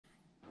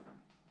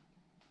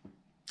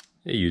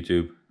Hey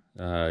YouTube,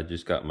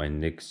 just got my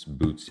Knicks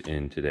boots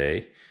in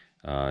today.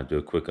 Do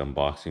a quick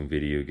unboxing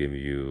video, give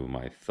you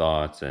my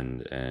thoughts,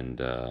 and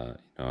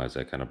as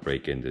I kind of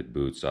break into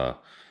boots, I'll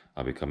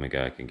be coming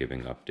back and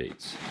giving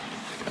updates.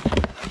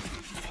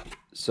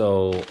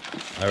 So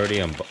I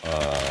already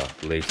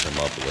laced them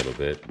up a little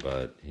bit,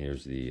 but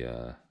here's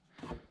the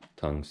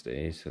tongue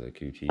stays, so the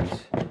QTs,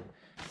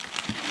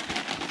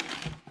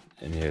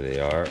 and here they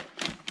are.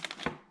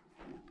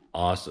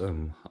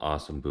 Awesome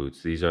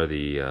boots. These are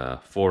the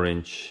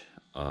 4-inch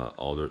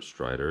Aldert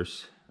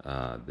Striders.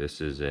 This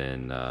is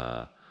in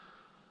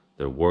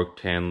their work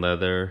tan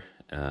leather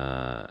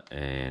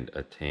and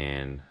a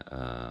tan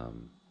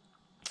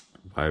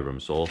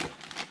Vibram sole.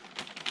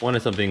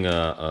 Wanted something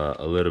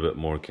a little bit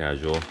more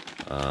casual.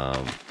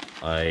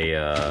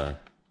 I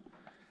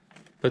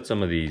put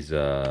some of these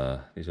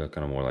are kind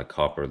of more like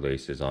copper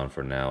laces on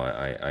for now.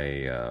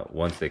 I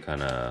once they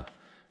kind of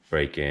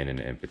break in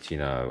and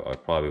patina, I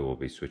probably will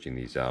be switching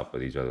these out,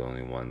 but these are the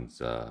only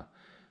ones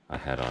I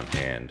had on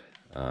hand.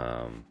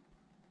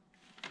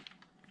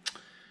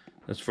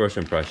 That's first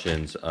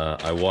impressions.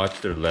 I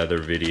watched their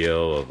leather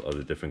video of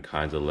the different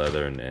kinds of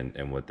leather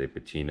and what they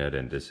patinaed,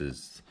 and this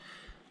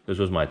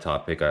was my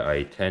top pick.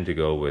 I tend to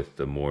go with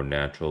the more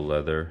natural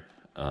leather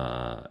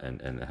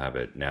and have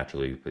it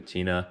naturally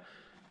patina.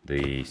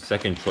 The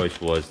second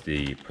choice was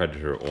the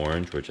Predator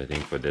Orange, which I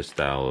think for this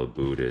style of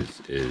boot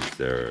is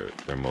their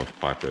most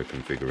popular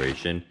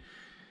configuration.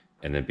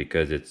 And then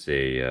because it's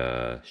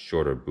a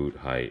shorter boot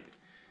height,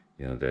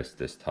 you know,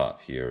 this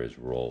top here is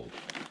rolled.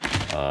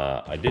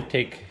 I did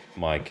take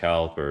my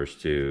calipers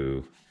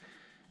to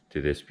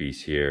this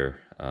piece here,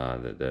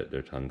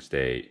 their tongue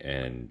stay,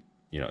 and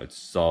you know it's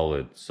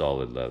solid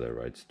leather,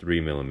 right? It's 3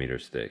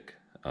 millimeters thick.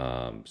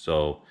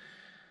 So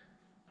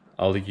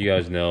I'll let you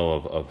guys know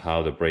of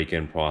how the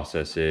break-in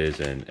process is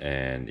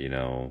and you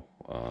know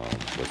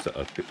what's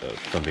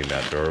something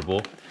that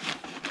durable.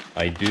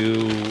 I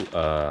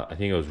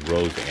think it was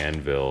Rose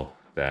Anvil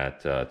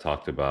that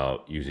talked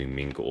about using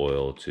mink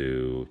oil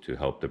to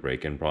help the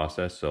break-in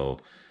process. So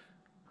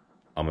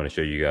I'm going to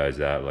show you guys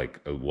that, like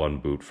one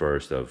boot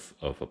first of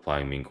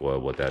applying mink oil,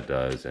 what that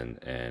does,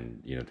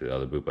 and you know, to the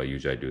other boot, but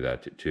usually I do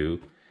that too.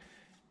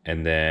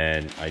 And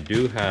then I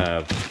do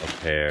have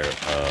a pair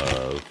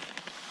of,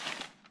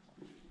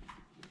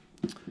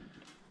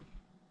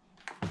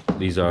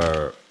 these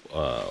are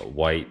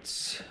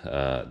whites,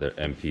 they're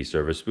MP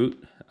service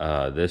boot.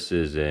 This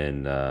is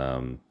in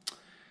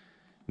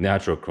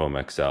natural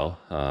chrome XL.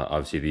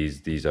 Obviously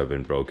these have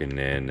been broken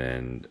in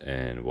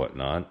and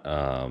whatnot.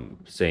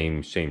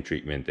 Same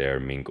treatment there,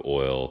 mink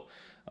oil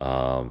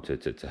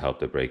to help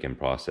the break-in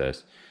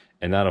process,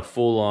 and not a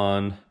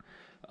full-on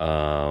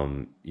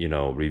you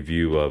know,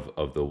 review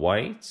of the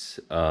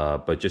whites,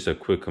 but just a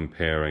quick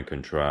compare and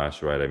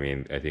contrast, right? I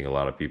mean, I think a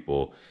lot of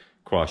people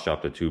cross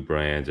shop the two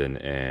brands,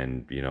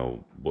 and you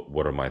know,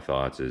 what are my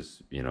thoughts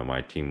is, you know,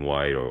 my team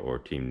white or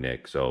team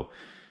Nick. So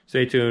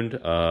stay tuned.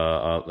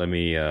 Let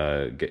me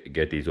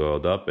get these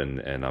oiled up,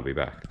 and I'll be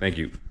back. Thank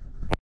you.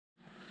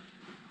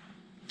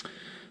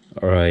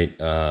 All right,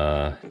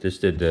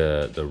 just did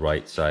the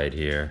right side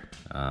here.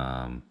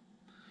 I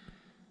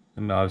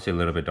mean, obviously a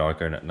little bit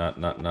darker,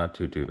 not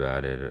too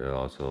bad. It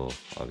also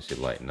obviously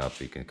lighten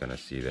up. You can kind of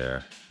see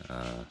there,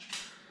 kind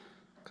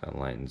of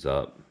lightens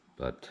up,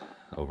 but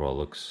overall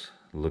looks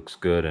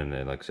good.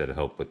 And like I said, it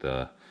helped with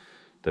the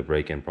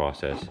break-in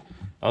process.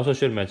 I also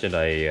should mention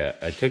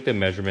I took the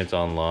measurements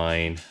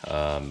online.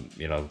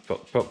 You know,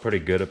 felt pretty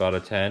good about a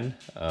 10.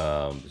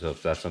 So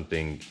if that's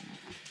something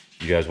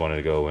you guys wanted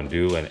to go and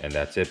do, and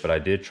that's it. But I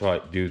did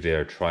do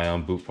their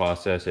try-on boot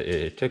process.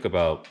 It took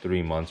about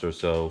 3 months or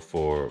so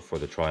for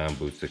the try-on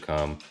boots to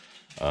come,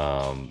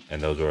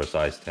 and those were a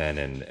size 10,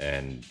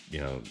 and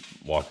you know,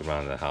 walked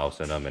around the house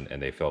in them,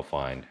 and they felt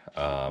fine.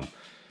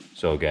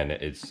 So again,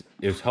 it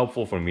was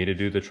helpful for me to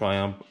do the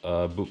try-on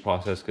boot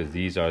process, because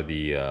these are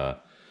the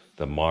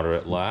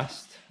moderate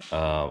last.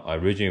 I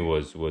originally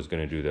was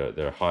going to do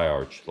their high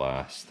arch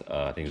last.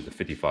 I think it was the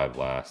 55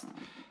 last.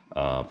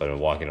 But in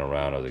walking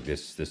around, I was like,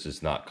 this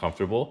is not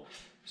comfortable.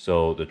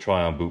 So the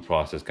try-on boot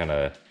process kind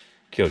of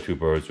killed two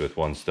birds with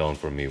one stone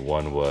for me.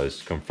 One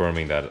was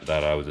confirming that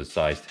I was a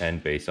size 10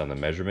 based on the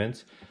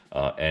measurements,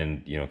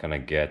 and you know, kind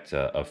of get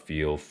a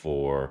feel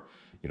for,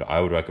 you know,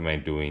 I would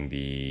recommend doing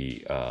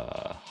the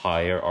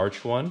higher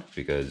arch one,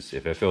 because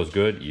if it feels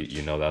good,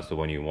 you know that's the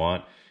one you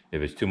want.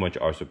 If it's too much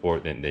arch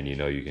support, then you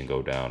know you can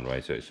go down,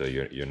 right? So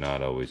you're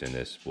not always in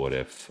this what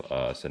if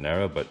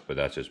scenario, but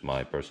that's just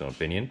my personal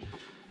opinion.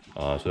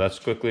 So that's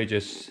quickly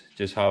just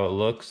how it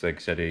looks. Like I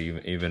said,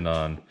 even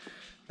on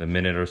the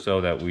minute or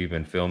so that we've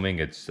been filming,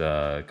 it's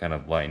kind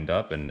of lightened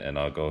up, and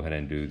I'll go ahead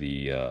and do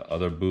the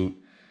other boot,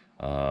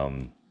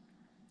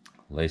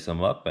 lace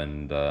them up,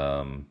 and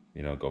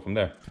you know, go from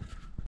there.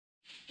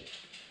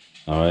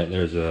 All right,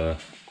 there's a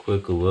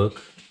quick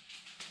look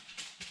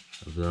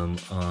of them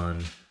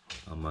on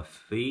my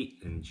feet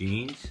and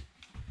jeans.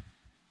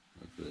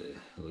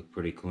 Look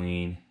pretty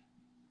clean,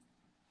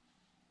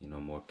 you know,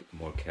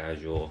 more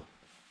casual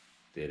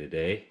day to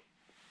day.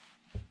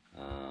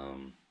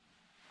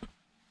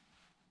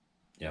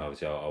 yeah,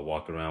 obviously I'll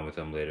walk around with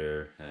them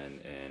later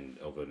and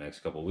over the next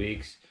couple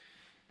weeks.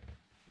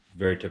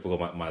 Very typical.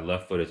 My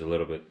left foot is a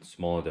little bit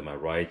smaller than my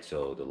right,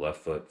 so the left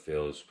foot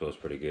feels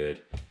pretty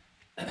good.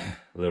 A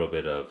little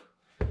bit of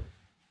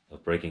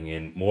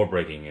more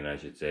breaking in, I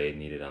should say,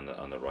 needed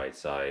on the right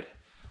side.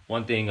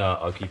 One thing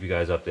I'll keep you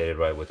guys updated,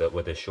 right,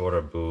 with a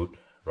shorter boot,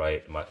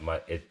 right?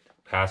 It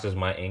passes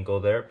my ankle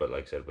there, but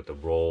like I said, with the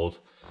rolled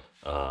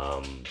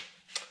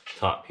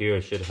top here,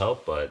 it should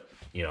help. But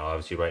you know,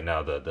 obviously right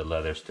now the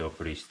leather's still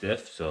pretty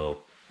stiff, so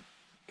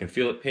can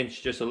feel it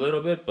pinch just a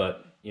little bit.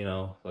 But you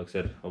know, like I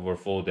said, over a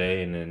full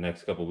day in the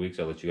next couple of weeks,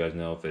 I'll let you guys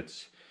know if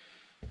it's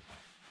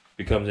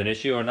becomes an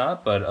issue or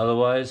not. But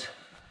otherwise,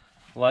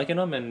 liking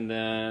them, and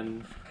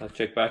then I'll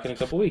check back in a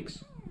couple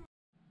weeks.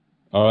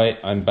 All right,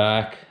 I'm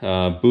back.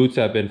 Boots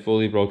have been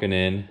fully broken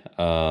in.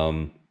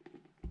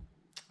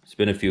 It's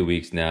been a few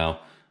weeks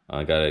now.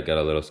 I got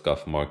a little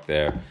scuff mark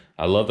there.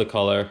 I love the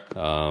color.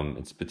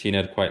 It's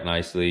patinaed quite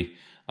nicely.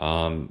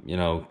 You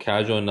know,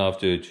 casual enough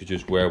to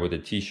just wear with a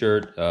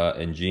t-shirt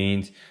and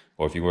jeans,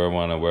 or if you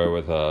want to wear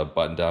with a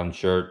button-down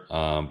shirt,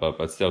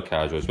 but still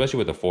casual, especially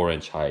with a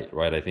 4-inch height,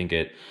 right? I think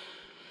it's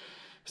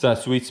that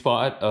sweet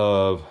spot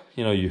of,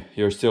 you know,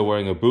 you're still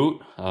wearing a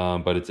boot,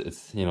 but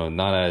it's you know,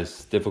 not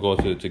as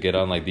difficult to get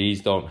on. Like,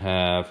 these don't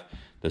have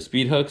the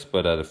speed hooks,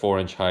 but at a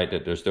 4-inch height,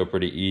 that they're still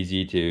pretty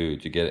easy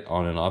to get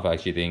on and off. I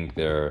actually think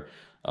they're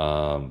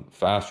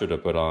faster to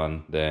put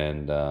on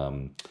than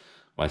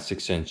my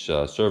 6-inch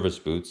service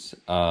boots.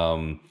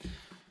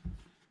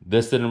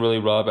 This didn't really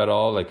rub at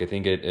all. Like, I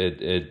think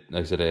it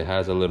like I said, it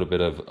has a little bit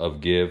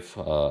of give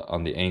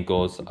on the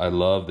ankles. I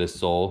love this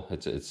sole.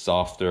 It's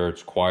softer,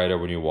 it's quieter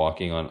when you're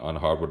walking on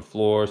hardwood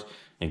floors,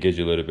 and gives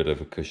you a little bit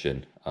of a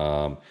cushion.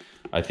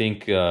 I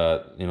think you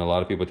know, a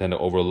lot of people tend to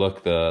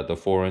overlook the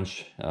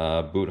 4-inch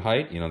boot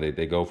height. You know,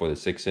 they go for the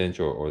 6-inch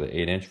or the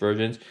 8-inch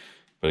versions.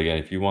 But again,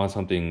 if you want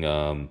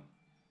something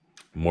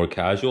more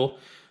casual,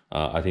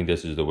 I think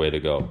this is the way to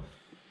go.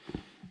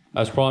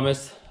 As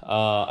promised,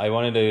 I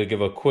wanted to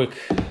give a quick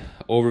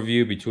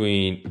overview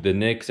between the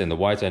Nicks and the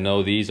whites. I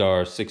know these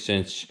are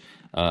 6-inch,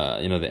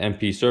 you know, the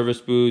MP service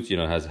boots, you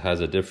know, has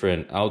a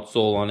different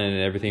outsole on it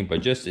and everything,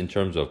 but just in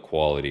terms of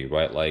quality,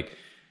 right? Like,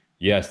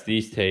 yes,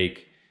 these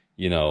take,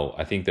 you know,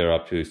 I think they're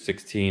up to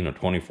 16 or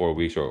 24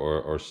 weeks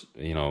or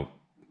you know,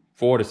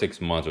 4 to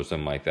 6 months or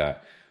something like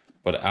that.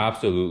 But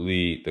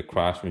absolutely, the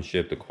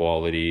craftsmanship, the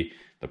quality,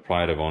 the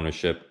pride of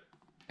ownership,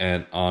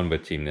 and on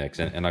with Team Nicks.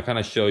 And I kind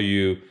of show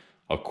you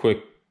a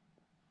quick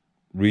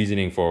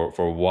reasoning for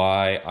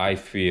why I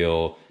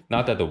feel,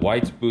 not that the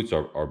whites boots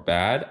are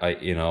bad.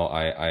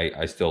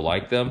 I still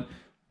like them,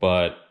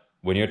 but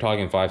when you're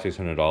talking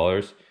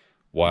 $500-600,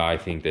 why I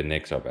think the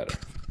Nicks are better.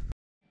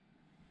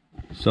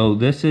 So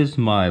this is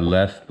my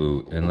left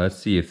boot, and let's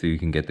see if you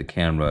can get the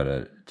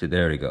camera to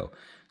there to go.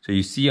 So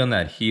you see on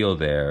that heel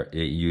there,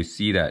 you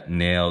see that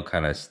nail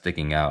kind of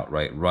sticking out,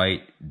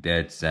 right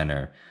dead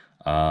center.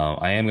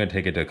 I am going to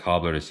take it to a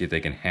cobbler to see if they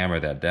can hammer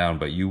that down,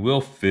 but you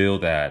will feel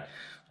that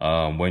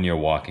when you're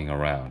walking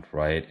around,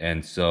 right?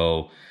 And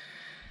so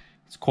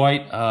it's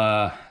quite,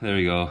 there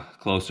we go,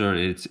 closer.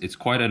 It's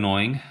quite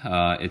annoying.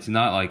 It's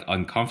not like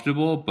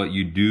uncomfortable, but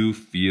you do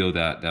feel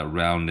that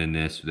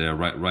roundedness there,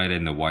 right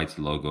in the white's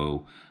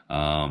logo,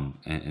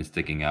 and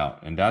sticking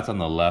out. And that's on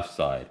the left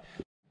side.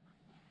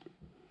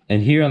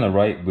 And here on the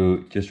right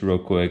boot, just real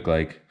quick,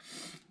 like,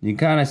 you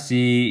kind of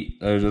see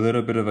there's a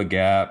little bit of a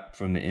gap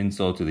from the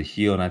insole to the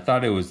heel, and I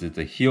thought it's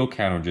the heel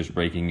counter just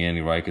breaking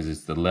in, right? Because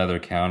it's the leather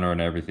counter and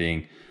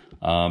everything.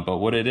 But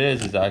what it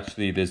is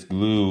actually this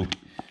glue,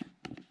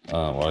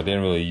 or I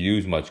didn't really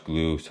use much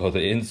glue, so the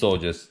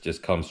insole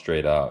just comes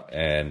straight out,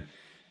 and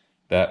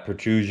that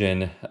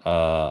protrusion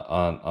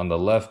on the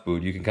left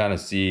boot, you can kind of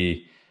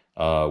see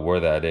where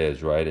that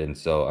is, right? And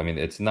so, I mean,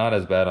 it's not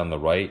as bad on the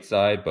right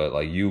side, but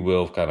like, you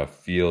will kind of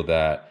feel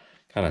that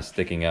kind of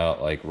sticking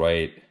out, like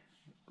right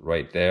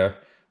there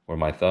where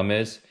my thumb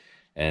is,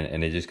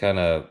 and it just kind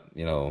of,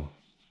 you know,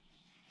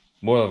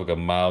 more of like a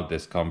mild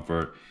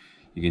discomfort.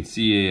 You can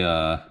see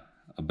a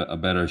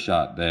better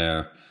shot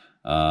there.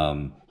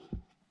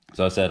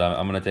 So I said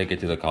I'm gonna take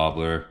it to the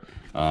cobbler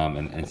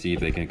and see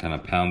if they can kind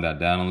of pound that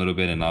down a little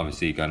bit, and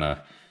obviously kind of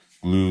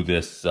glue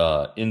this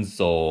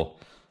insole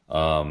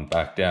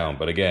back down.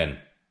 But again,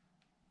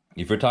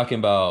 if you're talking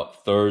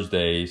about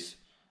Thursdays,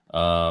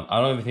 I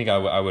don't even think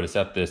I would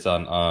accept this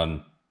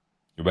on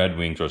Red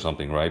Wings or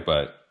something, right?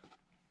 But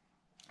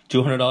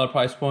 $200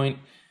 price point,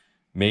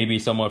 maybe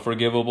somewhat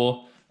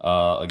forgivable.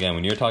 Again,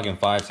 when you're talking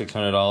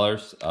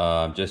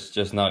 $500-600,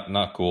 just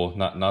not cool,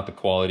 not the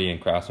quality and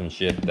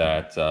craftsmanship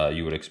that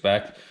you would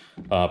expect.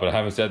 But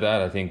having said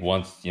that, I think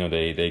once, you know,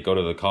 they go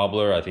to the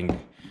cobbler, I think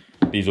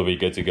these will be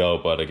good to go.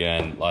 But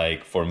again,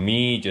 like, for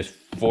me, just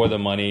for the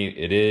money,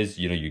 it is,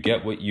 you know, you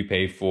get what you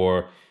pay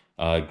for.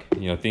 You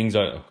know, things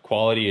are,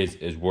 quality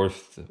is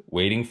worth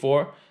waiting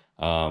for.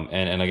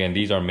 And again,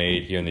 these are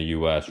made here in the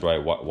US, right?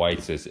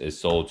 Whites is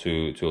sold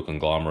to a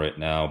conglomerate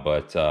now,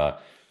 but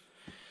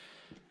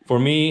For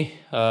me,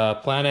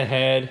 plan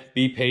ahead,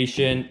 be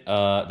patient.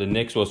 The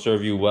Knicks will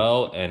serve you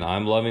well, and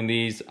I'm loving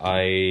these.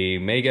 I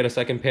may get a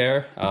second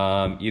pair,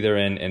 either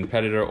in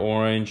Predator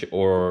Orange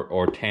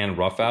or Tan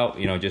Rough Out,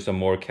 you know, just a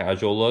more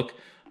casual look,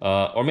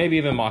 or maybe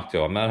even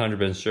Mocktail. I'm not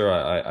 100% sure.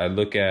 I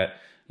look at,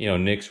 you know,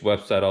 Knicks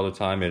website all the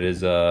time. It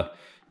is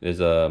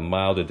a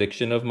mild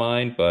addiction of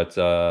mine, but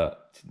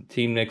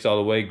Team Knicks all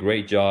the way.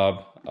 Great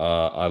job.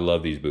 I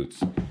love these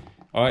boots.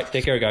 All right,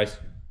 take care, guys.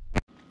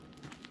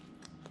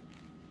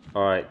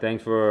 All right,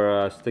 thanks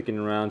for sticking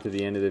around to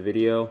the end of the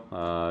video.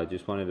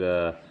 Just wanted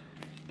to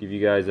give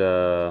you guys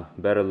a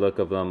better look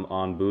of them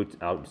on boots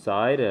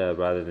outside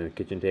rather than the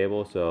kitchen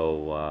table.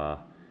 So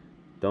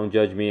don't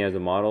judge me as a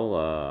model.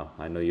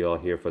 I know you're all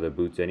here for the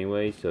boots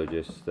anyway. So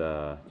just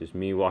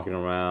me walking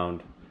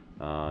around,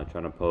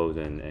 trying to pose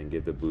and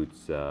give the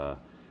boots their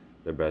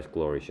best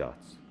glory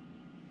shots.